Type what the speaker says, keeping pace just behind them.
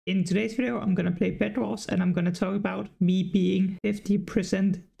In today's video, I'm gonna play Bedwars and I'm gonna talk about me being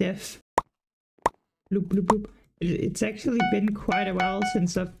 50% deaf. Bloop, bloop, bloop. It's actually been quite a while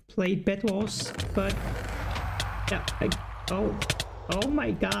since I've played Bedwars, but yeah, oh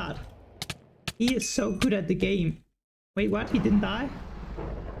my god. He is so good at the game. Wait, what? He didn't die?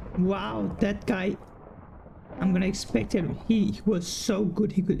 Wow, that guy. I'm gonna expect him. He was so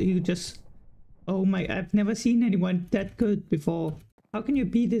good. He could just... Oh my, I've never seen anyone that good before. How can you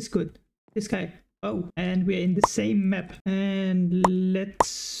be this good? This guy. Oh, and we're in the same map. And let's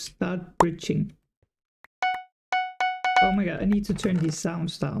start bridging. Oh my god, I need to turn these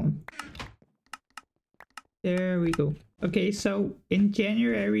sounds down. There we go. Okay, so in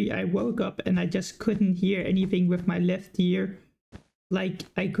January I woke up and I just couldn't hear anything with my left ear. Like,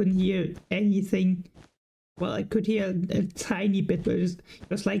 I couldn't hear anything. Well, I could hear a tiny bit, but it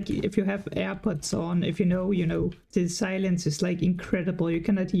was like if you have AirPods on, if you know, the silence is like incredible. You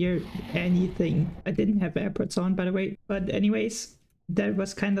cannot hear anything. I didn't have AirPods on, by the way. But anyways, that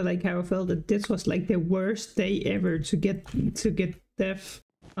was kind of like how I felt, that this was like the worst day ever to get deaf.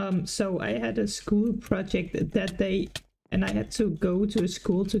 So I had a school project that day, and I had to go to a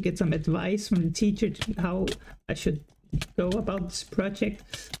school to get some advice from the teacher how I should go about this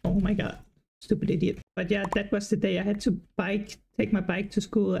project. Oh my god. Stupid idiot. But yeah, that was the day I had to take my bike to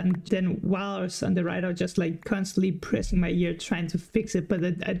school, and then while I was on the ride I was just like constantly pressing my ear trying to fix it, but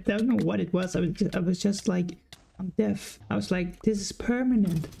I don't know what it was. I was just like, I'm deaf. I was like, this is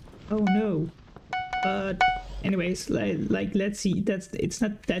permanent. Oh no. But anyways, like let's see, it's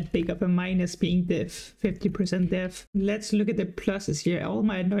not that big of a minus being deaf, 50% deaf. Let's look at the pluses here. All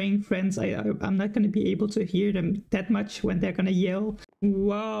my annoying friends, I'm not going to be able to hear them that much when they're gonna yell.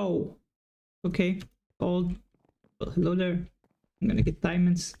 Wow. Okay, hello there. I'm gonna get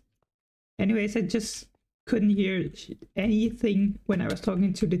diamonds. Anyways, I just couldn't hear anything when I was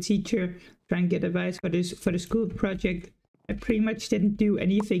talking to the teacher, trying to get advice for the school project. I pretty much didn't do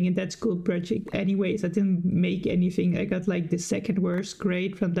anything in that school project anyways. I didn't make anything. I got like the second worst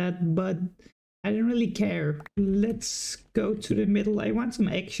grade from that, but I didn't really care. Let's go to the middle. I want some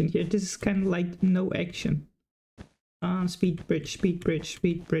action here. This is kind of like no action. Speed bridge, speed bridge,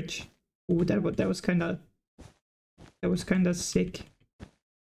 speed bridge. Oh, that was kind of sick.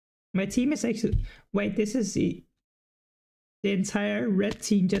 My team is actually... Wait, this is the entire red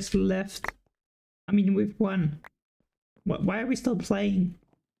team just left. I mean, we've won. Why are we still playing?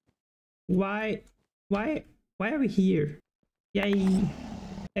 Why are we here? Yay!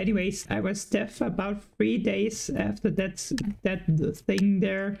 Anyways, I was deaf about 3 days after that thing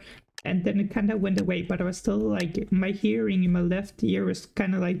there. And then it kind of went away, but I was still like, my hearing in my left ear was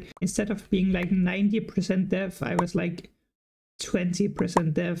kind of like, instead of being like 90% deaf, I was like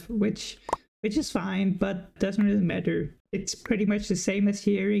 20% deaf, which is fine, but doesn't really matter. It's pretty much the same as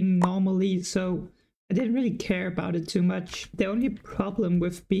hearing normally, so I didn't really care about it too much. The only problem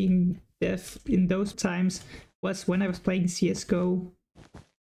with being deaf in those times was when I was playing CSGO.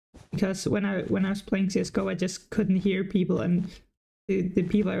 Because when I was playing CSGO, I just couldn't hear people, and the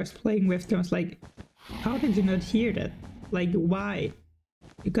people I was playing with, I was like, how did you not hear that? Like, why?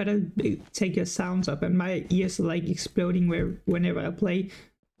 You gotta take your sounds up, and my ears are like exploding whenever I play.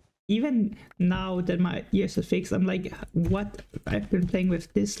 Even now that my ears are fixed, I'm like, what? I've been playing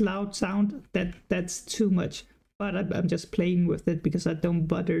with this loud sound? That's too much. But I'm just playing with it because I don't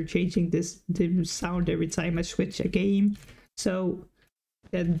bother changing the sound every time I switch a game. So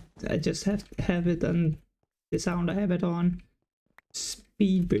then I just have to have it on the sound I have it on.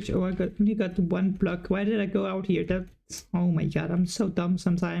 Speed bridge. Oh, I only got one block. Why did I go out here? That's... Oh my god, I'm so dumb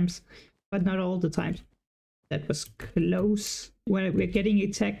sometimes, but not all the time. That was close. When we're getting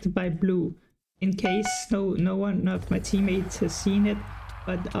attacked by blue, in case no one of my teammates has seen it,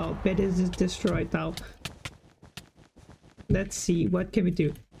 but our bed is destroyed now. Let's see, what can we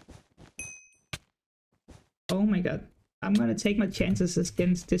do? Oh my god, I'm gonna take my chances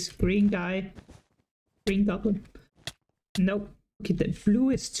against this green guy. Green goblin. Nope. Okay, the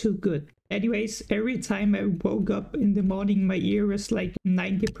blue is too good. Anyways, every time I woke up in the morning, my ear was like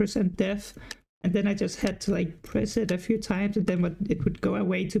 90% deaf. And then I just had to like press it a few times, and then it would go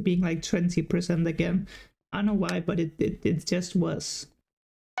away to being like 20% again. I don't know why, but it just was.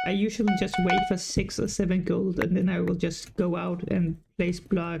 I usually just wait for 6 or 7 gold, and then I will just go out and place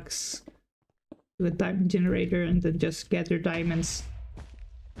blocks, do a diamond generator, and then just gather diamonds.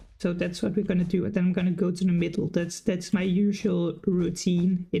 So that's what we're gonna do, and then I'm gonna go to the middle. That's my usual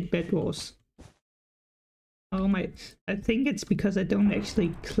routine in Bedwars. Oh my, I think it's because I don't actually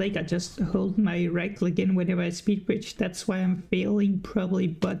click, I just hold my right click in whenever I speed bridge. That's why I'm failing probably,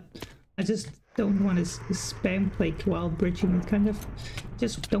 but I just don't want to spam click while bridging it, kind of.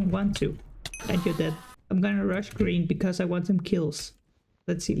 Just don't want to. And you're dead. I'm gonna rush green because I want some kills.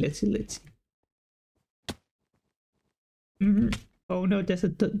 Let's see. Oh no, there's a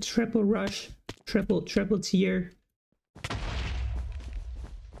triple rush. Triple tier.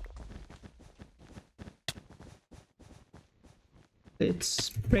 Let's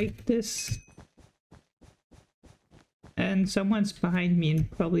break this. And someone's behind me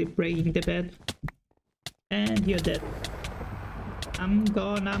and probably breaking the bed. And you're dead. I'm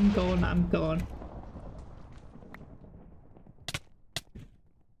gone.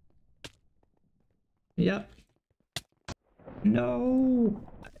 Yep. No.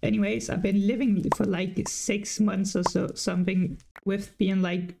 Anyways, I've been living for like 6 months or so, something, with being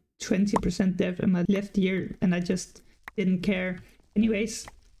like 20% deaf in my left ear, and I just didn't care. Anyways,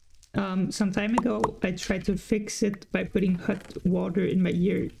 some time ago I tried to fix it by putting hot water in my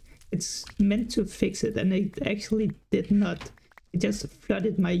ear. It's meant to fix it, and it actually did not. It just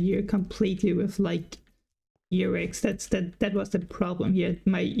flooded my ear completely with like earwax. That was the problem here.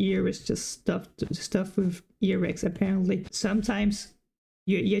 My ear is just stuffed with earwax apparently. Sometimes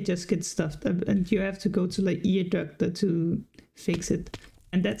your ear just gets stuffed and you have to go to like ear doctor to fix it.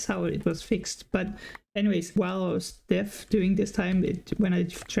 And that's how it was fixed. But anyways, while I was deaf during this time, when I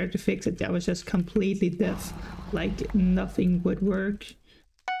tried to fix it, I was just completely deaf. Like nothing would work.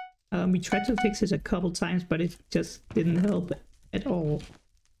 We tried to fix it a couple times, but it just didn't help at all.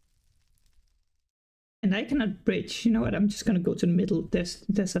 And I cannot bridge. You know what? I'm just gonna go to the middle.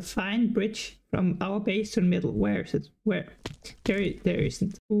 There's a fine bridge from our base to the middle. Where is it? Where? There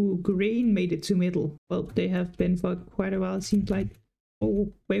isn't. Ooh, green made it to middle. Well, they have been for quite a while, it seems like.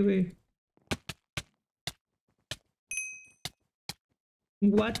 Oh, wait.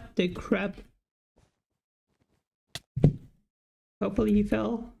 What the crap? Hopefully he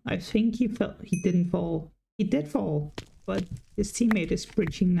fell. I think he fell. He didn't fall. He did fall, but his teammate is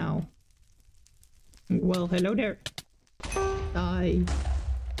bridging now. Well, hello there. Die.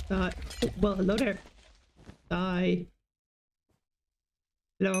 Die. Oh, well, hello there. Die.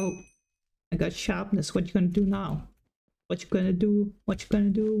 Hello. I got sharpness. What you gonna do now? What you gonna do? What you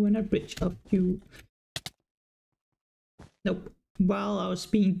gonna do when I bridge up you? Nope. While I was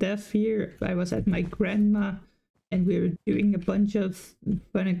being deaf here, I was at my grandma and we were doing a bunch of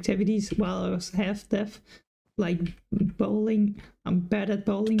fun activities while I was half deaf. Like bowling. I'm bad at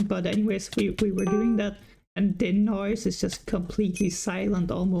bowling, but anyways, we were doing that, and the noise is just completely silent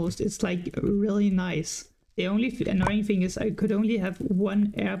almost. It's like really nice. The only annoying thing is I could only have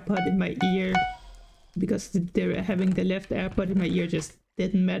one AirPod in my ear, because having the left AirPod in my ear just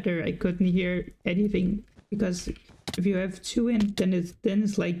didn't matter. I couldn't hear anything, because if you have two in, then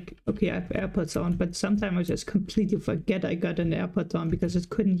it's like, okay, I have AirPods on, but sometimes I just completely forget I got an AirPod on because I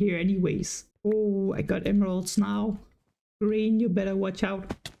couldn't hear anyways. Oh, I got emeralds now. Green, you better watch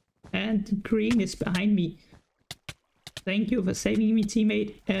out. And green is behind me. Thank you for saving me,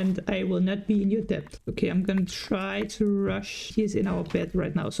 teammate, and I will not be in your debt. Okay, I'm gonna try to rush. He's in our bed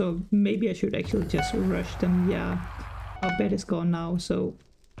right now, so maybe I should actually just rush them. Yeah, our bed is gone now, so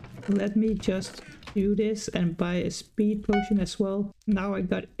let me just do this and buy a speed potion as well. Now I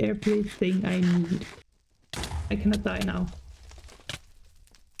got everything I need. I cannot die now.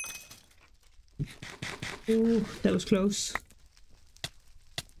 Ooh, that was close.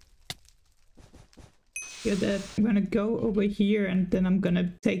 You're dead. I'm gonna go over here and then I'm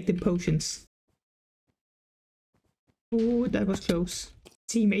gonna take the potions. Ooh, that was close.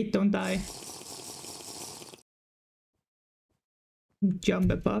 Teammate, don't die.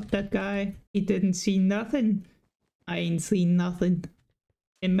 Jump above that guy. He didn't see nothing. I ain't seen nothing.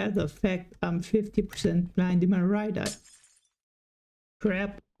 As a matter of fact, I'm 50% blind in my right eye.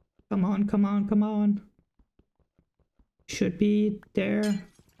 Crap. Come on, come on, come on. Should be there.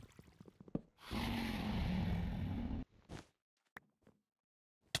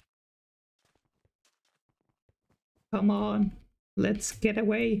 Come on, let's get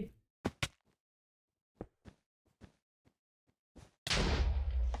away.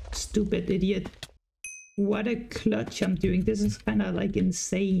 Stupid idiot. What a clutch I'm doing. This is kind of like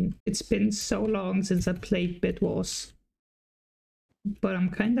insane. It's been so long since I played Bedwars. But I'm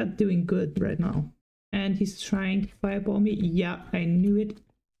kind of doing good right now. And he's trying to fireball me. Yeah, I knew it.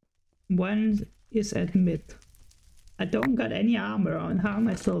 One is at mid. I don't got any armor on. How am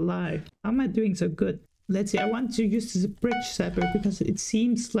I still alive? How am I doing so good? Let's see. I want to use this bridge sapper because it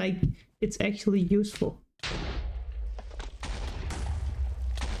seems like it's actually useful.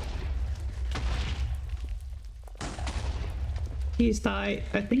 He's died.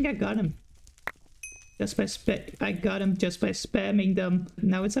 I think I got him. I got him just by spamming them.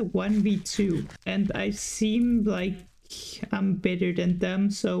 Now it's a 1v2 and I seem like I'm better than them,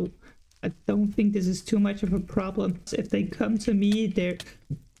 so I don't think this is too much of a problem. If they come to me, they're...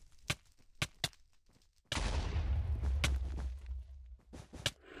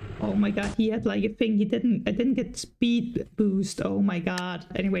 Oh my god, he had like a thing, I didn't get speed boost, oh my god.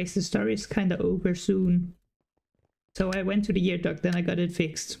 Anyways, the story is kinda over soon. So I went to the ear duct, then I got it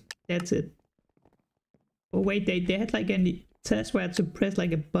fixed. That's it. Oh wait, they had like a test where I had to press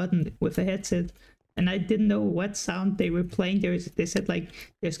like a button with a headset. And I didn't know what sound they were playing. They said like,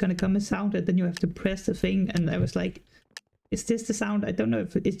 there's gonna come a sound and then you have to press the thing. And I was like, is this the sound? I don't know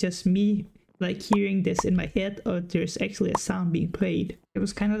if it's just me like hearing this in my head or there's actually a sound being played. It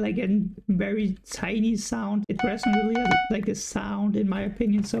was kind of like a very tiny sound. It wasn't really like a sound in my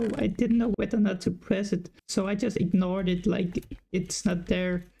opinion. So I didn't know whether or not to press it. So I just ignored it like it's not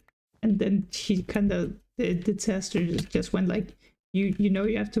there. And then she kind of, the tester just went like, you know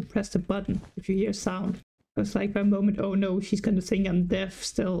you have to press the button if you hear sound. I was like, for a moment, oh no, she's gonna think I'm deaf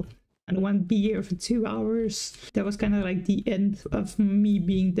still. I don't want to be here for 2 hours. That was kind of like the end of me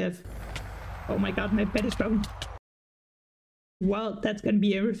being deaf. Oh my god, my bed is broken. Well, that's gonna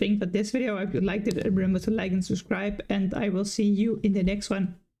be everything for this video. If you liked it, remember to like and subscribe, and I will see you in the next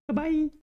one. Bye bye!